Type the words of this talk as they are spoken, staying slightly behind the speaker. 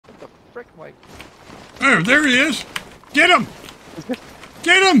frick, Mike? There he is. Get him.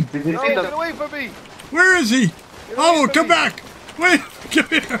 Get him. No, get away from me. Where is he? Oh, come back. Wait, come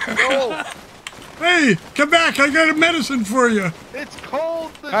here. No. Hey, come back. I got a medicine for you. It's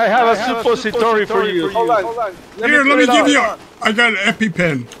cold. I have a suppository for you. Hold on. Here, let me give you. I got an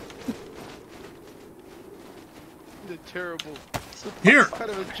EpiPen. They're terrible. Here. What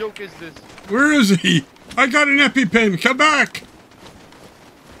kind of a joke is this? Where is he? I got an EpiPen. Come back.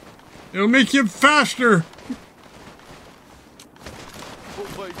 It'll make you faster. Oh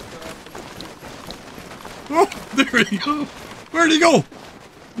my God. Oh, there he goes. Where'd he go?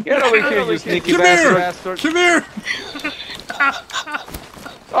 Get over here, you sneaky bastard. Come here.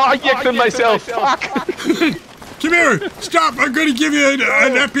 Oh, I yanked myself. Fuck. Come here. Stop. I'm going to give you an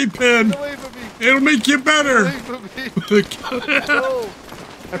EpiPen. Get away from me. It'll make you better. Get away from me. No.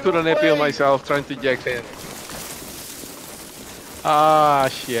 I put an epi on myself trying to inject him. Ah,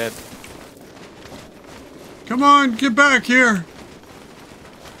 shit. Come on, get back here.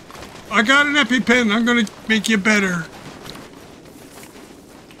 I got an EpiPen. I'm going to make you better.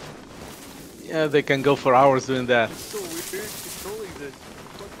 Yeah, they can go for hours doing that. It's so weird controlling this.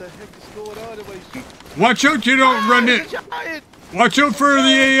 What the heck is going on in my suit? Watch out you don't run it. Giant. Watch out for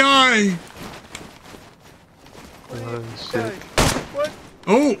the AI. Oh, shit. What?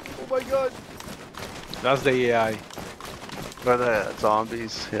 Oh. Oh my God. That's the AI. But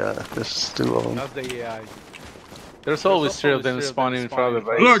zombies, yeah, there's two of them. That's the AI. There's always three of them spawning in front of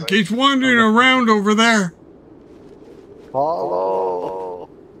the base. Look, he's wandering around over there. Follow.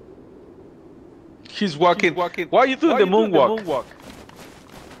 He's walking. Why are you doing the moonwalk?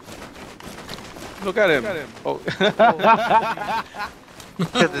 Look at him. Oh.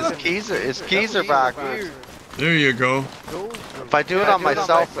 His keys are backwards. There you go. If I do it on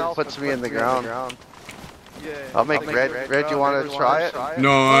myself, it puts me in the ground. Yeah. I'll make Red. Red, you want to try it?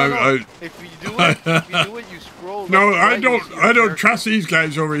 No, If you do it, you scroll. No, left I and don't. right, you see I don't the trust these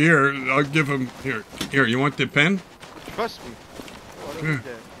guys over here. I'll give them here. Here, you want the pen? character. Trust me. Oh, I don't need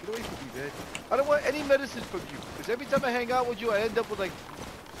that. Get away from me, man. I don't want any medicine from you. Because every time I hang out with you, I end up with like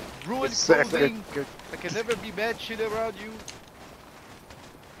ruined clothing. I can never be mad shit around you.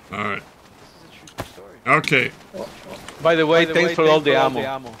 All right. This is a true story. Okay. By the way, thanks for all the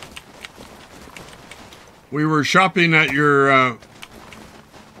ammo. We were shopping at your. What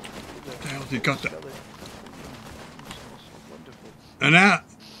the hell? You got that? And that.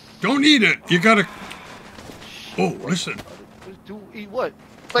 Don't eat it. You gotta. Oh, listen. Do eat what?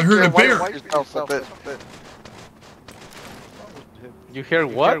 I heard a bear. You hear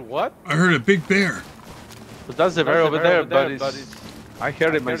what? I heard a big bear. But that's the bear over there, but it's... I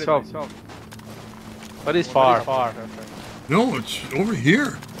heard it myself. But it's far. No, it's over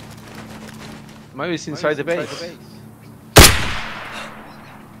here. Maybe it's inside the base.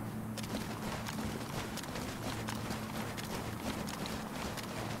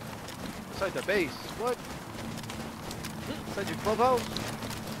 Inside the base? What? Inside your clubhouse?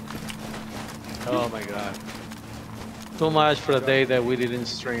 Oh my god. Too much for a day that we didn't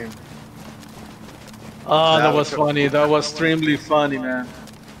stream. Oh, that was funny. That was extremely funny, man.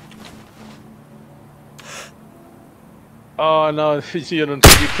 Oh no, you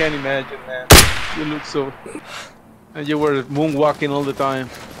can't imagine, man. You look so... And you were moonwalking all the time.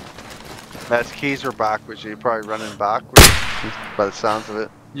 That's keys are backwards. You're probably running backwards by the sounds of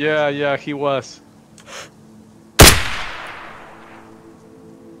it. Yeah, he was.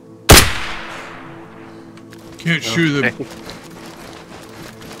 Can't shoot them.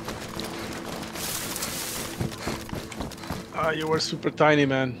 You were super tiny,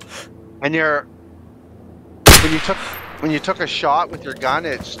 man. And when you took a shot with your gun,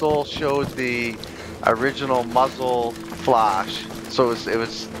 it still showed the original muzzle flash. So it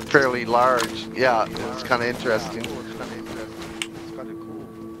was fairly large. Yeah, it was kind of interesting. It's kind of cool.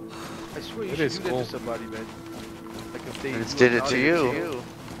 I swear you should do that to somebody, man. Like if they Did it to you.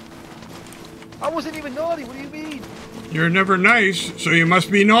 I wasn't even naughty. What do you mean? You're never nice, so you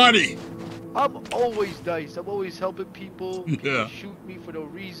must be naughty. I'm always nice. I'm always helping people. Yeah. People shoot me for no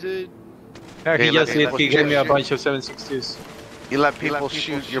reason. Yeah, Hey, he gave me a bunch of 7.62s. You let people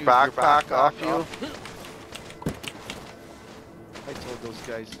shoot your backpack off you? I told those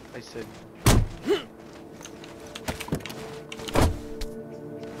guys, I said,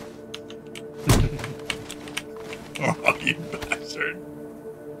 Oh, you bastard.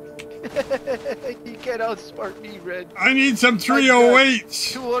 you can't outsmart me, Red. I need some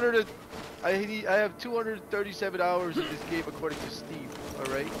 308s. 200. I have 237 hours in this game according to Steve. All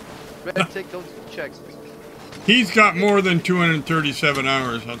right, RedTic, don't check. He's got more than 237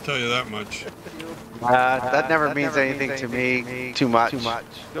 hours, I'll tell you that much. That never means anything to me too much.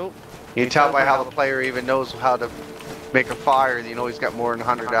 Nope. You can tell by how the player even knows how to make a fire. You know he's got more than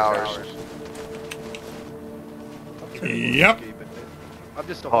 100 hours. Yep. I'm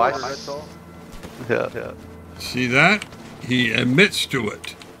just a Oh, hoarder, that's all. Yeah. See that? He admits to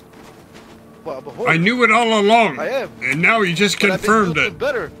it. Well, I'm a hoarder. I knew it all along. I am. And now he just But confirmed I've been doing it.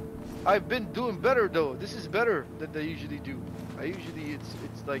 better. I've been doing better though. This is better than they usually do.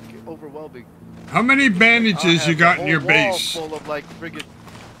 It's like overwhelming. How many bandages you got in your base? Full of like friggin'.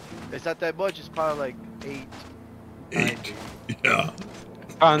 It's not that much. It's probably like 8. 8. Yeah.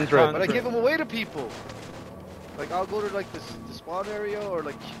 100. But I give them away to people. Like I'll go to like the spawn area or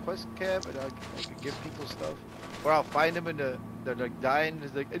like quest camp and I can give people stuff. Or I'll find them and they're like dying.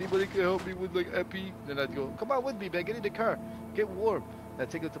 It's like anybody can help me with like epi. Then I'd go, come on with me, man. Get in the car. Get warm. And I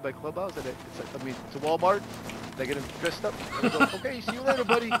take them to my clubhouse and it's like, I mean, to Walmart. And I get them dressed up. And I go, okay, see you later,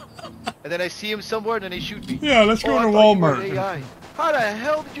 buddy. And then I see him somewhere and then they shoot me. Yeah, let's go I to thought you were Walmart. an AI. How the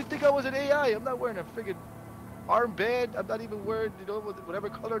hell did you think I was an AI? I'm not wearing a friggin' armband. I'm not even wearing, you know, whatever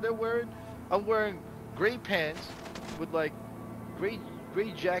color they're wearing. I'm wearing gray pants with like gray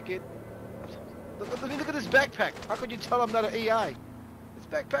jacket. Let me look at this backpack. How could you tell I'm not an AI? This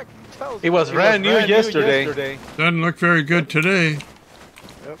backpack tells. It was brand new yesterday. Doesn't look very good today.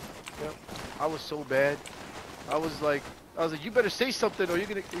 Yep. I was so bad. I was like, you better say something or you're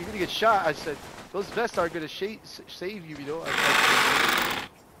gonna get shot. I said, those vests are gonna save you, you know.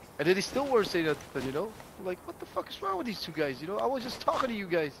 And then they still weren't saying nothing, you know. I'm like, what the fuck is wrong with these two guys? You know, I was just talking to you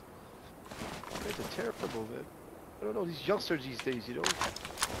guys. You guys are terrible, man. I don't know these youngsters these days, you know.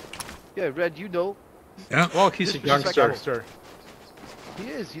 Yeah, Red, you know. Yeah. Well, he's a youngster. He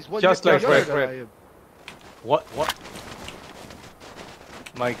is. He's one Just year like younger than Red. I am. What?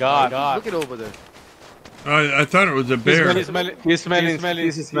 My God. Look at over there. I thought it was a bear. He's smelling his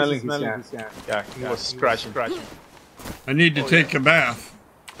hand. Yeah, he was scratching. I need to take a bath.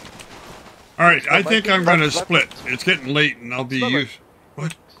 All right, I think I'm going to split. It's getting late and I'll be used.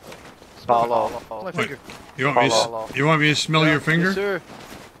 What? Follow. My finger. You want me to smell your finger? Yes, sir.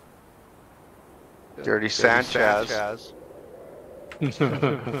 Dirty Sanchez.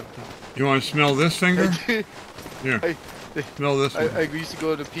 You want to smell this finger? Here. Smell this one. I used to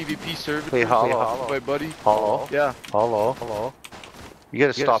go to PvP server Hey, hello. with my buddy. Hello. Yeah. Hello. You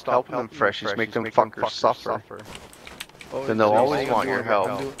gotta stop helping them freshies, make them fuckers suffer. Oh, Then they'll always want your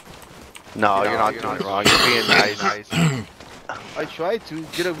help. No, you're not doing it wrong. You're being nice. I try to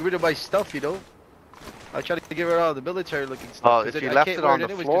get rid of my stuff, you know. I try to get rid of all the military looking stuff. Oh, if you left it on the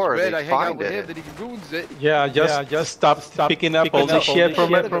floor, Red, they I hang out find with him, it. then he ruins it. Yeah, just stop picking up all the shit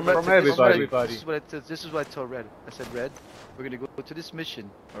from everybody. This is what I tell Red. I said, Red, we're gonna go to this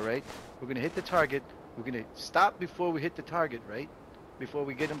mission, all right? We're gonna hit the target. We're gonna stop before we hit the target, right? Before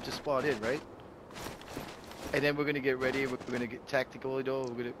we get him to spawn in, right? And then we're gonna get ready. We're gonna get tactical, you know.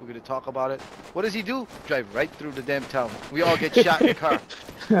 We're gonna talk about it. What does he do? Drive right through the damn town. We all get shot in the car.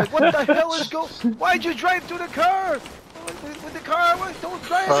 Like, what the hell is going? Why'd you drive through the car? With the car, don't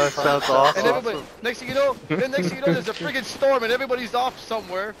drive. Oh, that sounds awesome. And everybody, next thing you know, there's a friggin' storm and everybody's off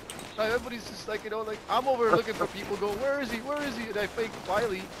somewhere. Everybody's just like, you know, like I'm over looking for people. Going, where is he? Where is he? And I fake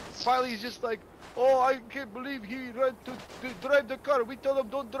Wiley's just like, oh, I can't believe he ran to drive the car. We told him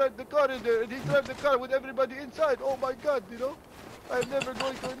don't drive the car in there, and he drive the car with everybody inside. Oh my God, you know, I'm never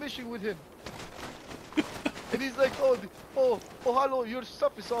going to a mission with him. And he's like, oh, hello, your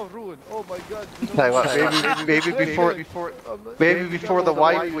stuff is all ruined. Oh my God. You know? Tell you what, maybe before the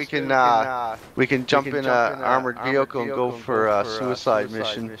wipe, we can jump in an armored vehicle and go for a suicide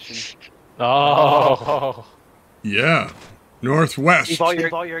mission. Oh. Yeah. Northwest.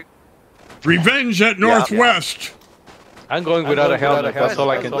 Revenge at Northwest. I'm going without a helmet. That's all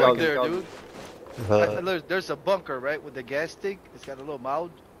I can tell you. Dude. There's a bunker, right, with the gas tank. It's got a little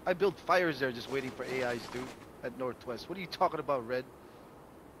mound. I built fires there just waiting for AIs, dude, at Northwest. What are you talking about, Red?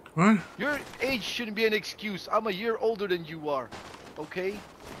 What? Your age shouldn't be an excuse. I'm a year older than you are, okay?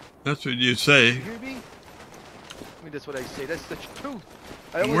 That's what you say. You hear me? I mean, that's what I say. That's the truth.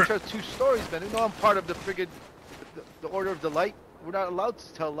 I only tell 2 stories, man. You know I'm part of the friggin' the Order of the Light. We're not allowed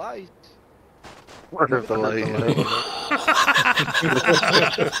to tell lies. Order of the Light.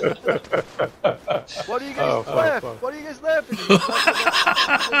 What do you guys laugh? What are you guys laughing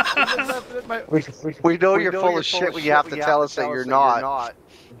at? We know you're full of shit when you have to tell us that you're not.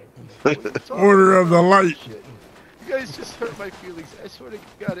 Order of the Light. You guys just hurt my feelings. I swear to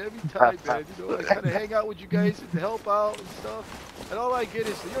God, every time, man. You know, I kind of hang out with you guys and help out and stuff. And all I get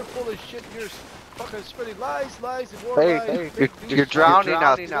is, you're full of shit. You're fucking spreading lies, and more lies. Hey, you're drowning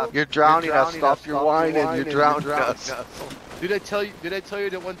us. You're drowning us. Stop your whining. You're drowning us. Did I tell you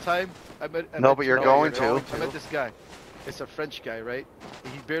that one time No, but you're going to. I met this guy. It's a French guy, right?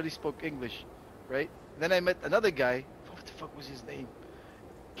 He barely spoke English, right? Then I met another guy. What the fuck was his name?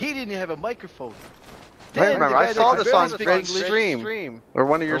 He didn't have a microphone. I remember. I saw this on Red stream or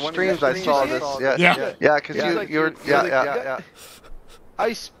one of your streams. I saw this. Yeah, because yeah.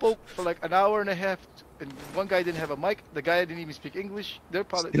 I spoke for like an hour and a half, and one guy didn't have a mic. The guy didn't even speak English. The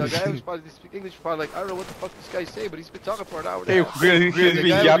guy was probably didn't speak English. Probably like, I don't know what the fuck this guy's saying, but he's been talking for an hour. He's been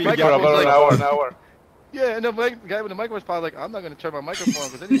yapping for about an hour. Yeah, and the guy with the microphone was probably like, I'm not going to turn my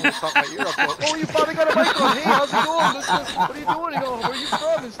microphone because then he's going to talk my ear off. Going, oh, you finally got a microphone. Hey, how's it going? Listen, what are you doing? You know, where are you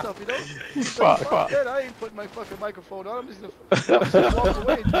from and stuff, you know? He's like, fuck that, I ain't putting my fucking microphone on. I'm just going to walk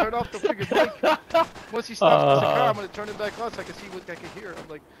away and turn off the freaking mic. Once he stops the car, I'm going to turn it back on so I can see what I can hear. I'm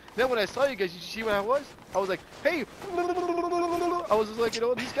like, then when I saw you guys, you see what I was? I was like, hey. I was just like, you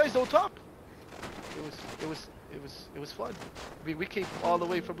know, these guys don't talk. It was fun. I mean, we came all the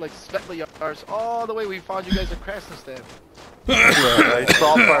way from like Svetliyarsk all the way. We found you guys at Krasnostan. Yeah, it's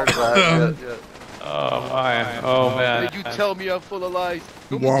all part of that. Yeah. Oh man. Did you tell me I'm full of lies?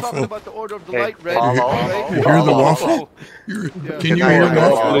 Don't be talking about the Order of the Light, Red. You hear the waffle? Can you hear the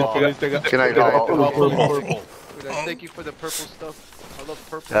waffle? Good night, all. Thank you for the purple stuff. I love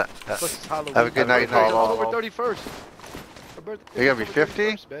purple. Plus it's Halloween. Have a good night, all. October 31st. You're gonna be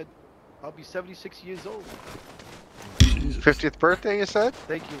 50? I'll be 76 years old. 50th birthday, you said?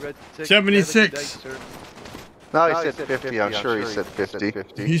 Thank you, Red-Tic. 76. No, he said 50. I'm sure he said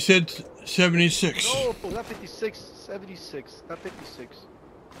 50. He said 76. No, not 56. 76. Not 56.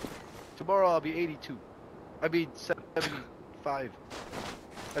 Tomorrow I'll be 82. I mean 75.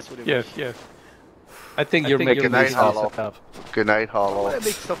 That's what it was. Yes. I think you're making good night, Hollow. Good night, I Hollow. want to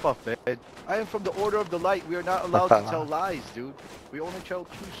make stuff up, man. I am from the Order of the Light. We are not allowed to tell lies, dude. We only tell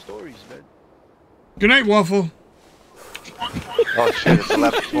true stories, man. Good night, Waffle. Oh shit, it's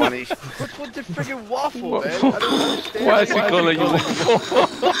 11:20. What's with the friggin' waffle, man? I don't understand. Why is he calling you waffle?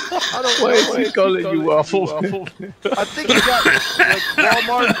 Why is he calling you waffle? I think he got like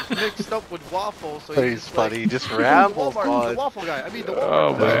Walmart mixed up with waffle. So He's funny. He just rambles Walmart, on. he's the waffle guy. I mean, the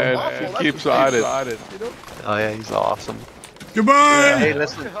Walmart. Oh man, waffle, he keeps at it. You know? Oh yeah, he's awesome. Goodbye. Hey,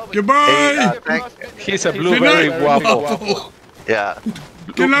 listen. Goodbye. He's a blueberry waffle. Yeah.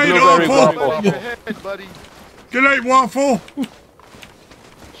 Good night, Blueberry Waffle. Good night, Waffle.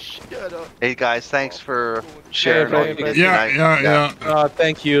 Shut up. Hey guys, thanks for sharing all you did tonight. Yeah.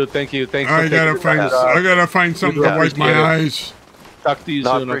 Thank you. I gotta find something to wipe my eyes. Talk to you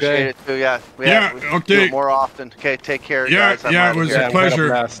No, soon, appreciate okay? it too. Yeah. Yeah, Do okay. it more often. Okay, take care, guys. I'm Yeah, out it of was here. a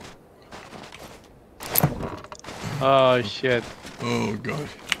pleasure. Oh shit. Oh god.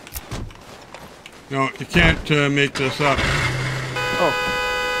 No, you can't make this up. Oh,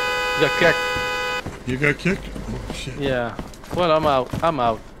 you got kicked. You got kicked? Oh shit. Yeah. Well, I'm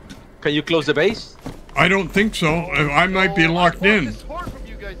out. Can you close the base? I don't think so. I might be locked in.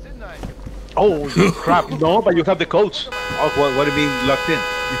 Oh crap! No, but you have the codes. Oh, what do you mean locked in?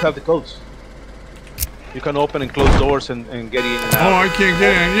 You have the codes. You can open and close doors and get in and out. Oh, I can't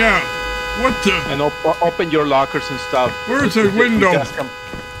get in. Yeah. What the? And open your lockers and stuff. Where's the window?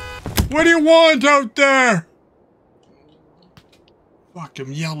 What do you want out there? Fuck,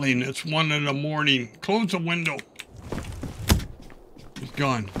 I'm yelling. It's 1 in the morning. Close the window. He's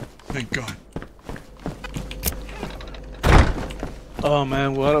gone. Thank God. Oh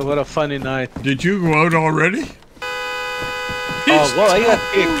man, what a funny night. Did you go out already? Oh, well, I got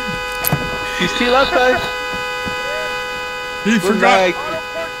kicked. He's still outside. He Good forgot. night,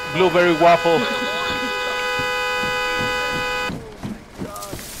 blueberry waffle.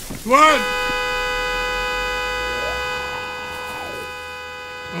 What?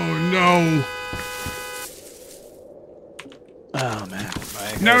 Oh no. Oh man.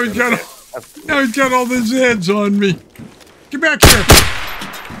 Now he's got all the Zeds on me. Get back here.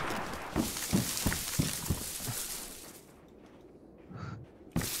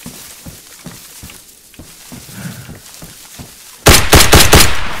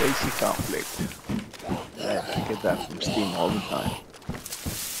 Basic conflict. I get that from Steam all the time.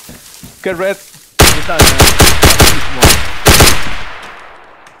 Get Red. Good night, man.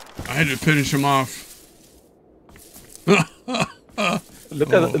 I had to finish him off.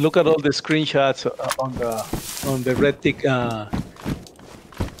 Look at all the screenshots on the RedTic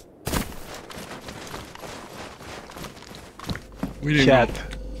We didn't chat.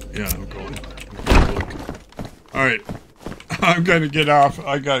 Go. Yeah, I'm going. All right. I'm gonna get off.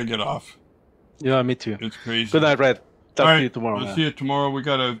 I gotta get off. Yeah, me too. It's crazy. Good night, Red. Talk All to right, you tomorrow. We'll Man. see you tomorrow. We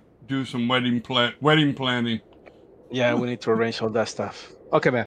gotta do some wedding planning. Yeah, we need to arrange all that stuff. Okay, man.